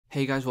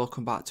Hey guys,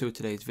 welcome back to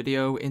today's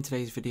video. In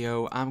today's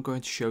video, I'm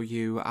going to show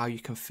you how you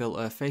can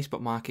filter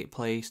Facebook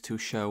Marketplace to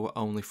show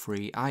only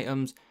free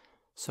items.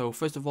 So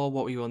first of all,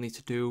 what we will need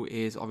to do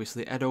is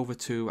obviously head over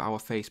to our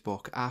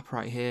Facebook app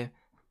right here.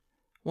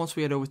 Once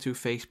we head over to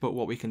Facebook,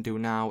 what we can do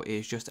now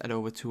is just head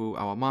over to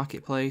our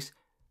Marketplace.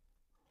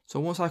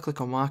 So once I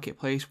click on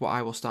Marketplace, what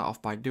I will start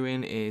off by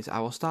doing is I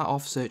will start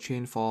off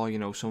searching for,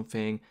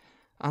 something.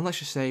 And let's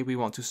just say we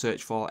want to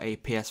search for a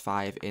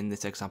PS5 in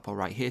this example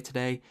right here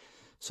today.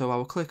 So I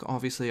will click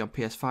obviously on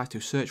PS5 to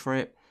search for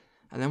it.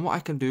 And then what I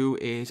can do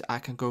is I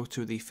can go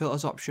to the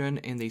filters option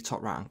in the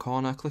top right hand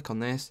corner, click on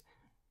this.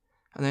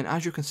 And then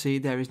as you can see,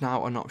 there is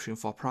now an option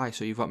for price.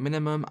 So you've got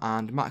minimum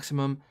and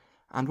maximum.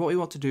 And what we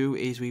want to do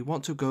is we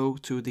want to go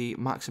to the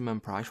maximum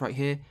price right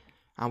here.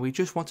 And we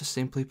just want to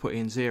simply put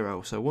in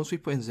 0. So once we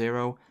put in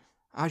 0,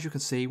 as you can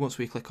see, once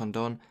we click on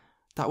done,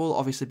 that will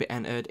obviously be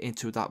entered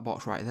into that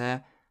box right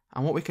there.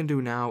 And what we can do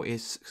now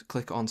is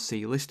click on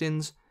see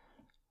listings.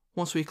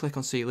 Once we click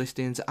on see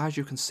listings, as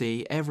you can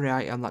see, every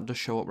item that does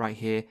show up right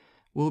here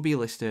will be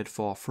listed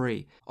for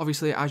free.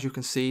 Obviously, as you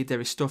can see,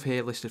 there is stuff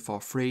here listed for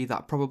free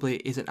that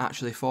probably isn't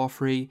actually for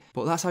free,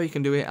 but that's how you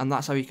can do it, and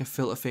that's how you can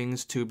filter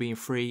things to being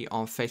free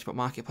on Facebook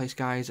Marketplace,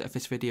 guys. If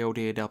this video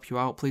did help you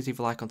out, please leave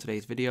a like on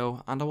today's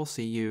video, and I will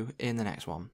see you in the next one.